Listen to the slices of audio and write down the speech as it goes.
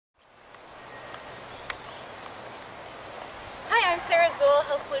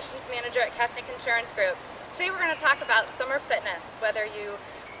Health Solutions Manager at Kapnick Insurance Group. Today we're going to talk about summer fitness. Whether you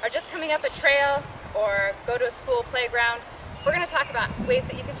are just coming up a trail or go to a school playground, we're going to talk about ways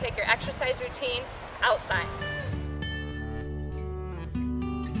that you can take your exercise routine outside.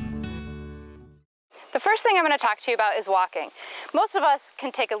 The first thing I'm going to talk to you about is walking. Most of us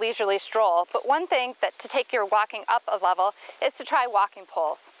can take a leisurely stroll, but one thing to take your walking up a level is to try walking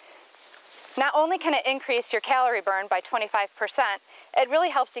poles. Not only can it increase your calorie burn by 25%, it really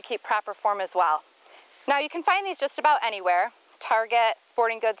helps you keep proper form as well. Now you can find these just about anywhere, Target,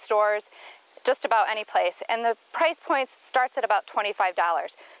 sporting goods stores, just about any place, and the price point starts at about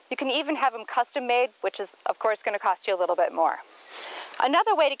 $25. You can even have them custom made, which is of course going to cost you a little bit more.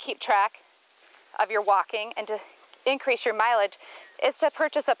 Another way to keep track of your walking and to increase your mileage is to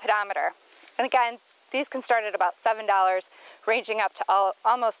purchase a pedometer. And again, these can start at about $7, ranging up to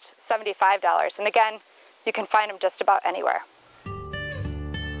almost $75. And again, you can find them just about anywhere.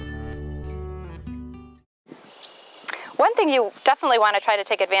 One thing you definitely want to try to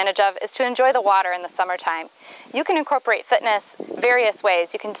take advantage of is to enjoy the water in the summertime. You can incorporate fitness various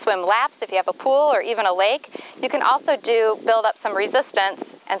ways. You can swim laps if you have a pool or even a lake. You can also build up some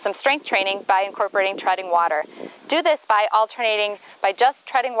resistance and some strength training by incorporating treading water. Do this by alternating by just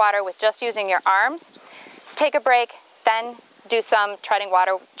treading water with just using your arms. Take a break, then do some treading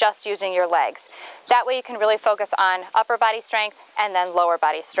water just using your legs. That way you can really focus on upper body strength and then lower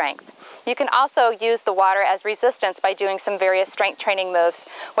body strength. You can also use the water as resistance by doing some various strength training moves.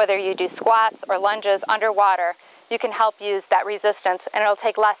 Whether you do squats or lunges underwater, you can help use that resistance and it'll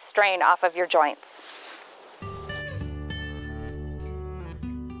take less strain off of your joints.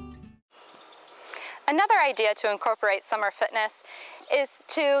 Another idea to incorporate summer fitness is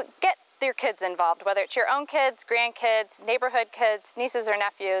to get your kids involved, whether it's your own kids, grandkids, neighborhood kids, nieces or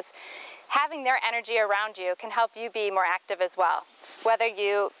nephews. Having their energy around you can help you be more active as well. Whether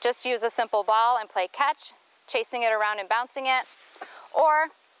you just use a simple ball and play catch, chasing it around and bouncing it, or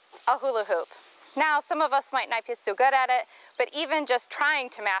a hula hoop. Now, some of us might not be so good at it, but even just trying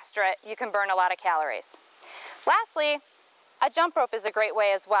to master it, you can burn a lot of calories. Lastly, a jump rope is a great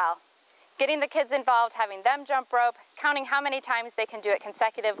way as well. Getting the kids involved, having them jump rope, counting how many times they can do it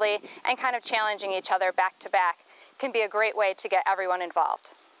consecutively, and kind of challenging each other back to back can be a great way to get everyone involved.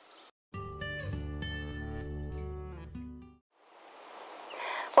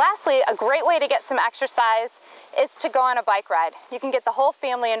 Lastly, a great way to get some exercise is to go on a bike ride. You can get the whole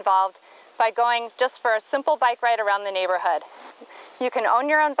family involved by going just for a simple bike ride around the neighborhood. You can own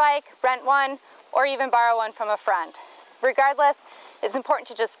your own bike, rent one, or even borrow one from a friend. Regardless, it's important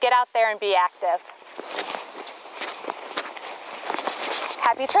to just get out there and be active.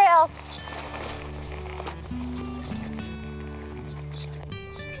 Happy trails!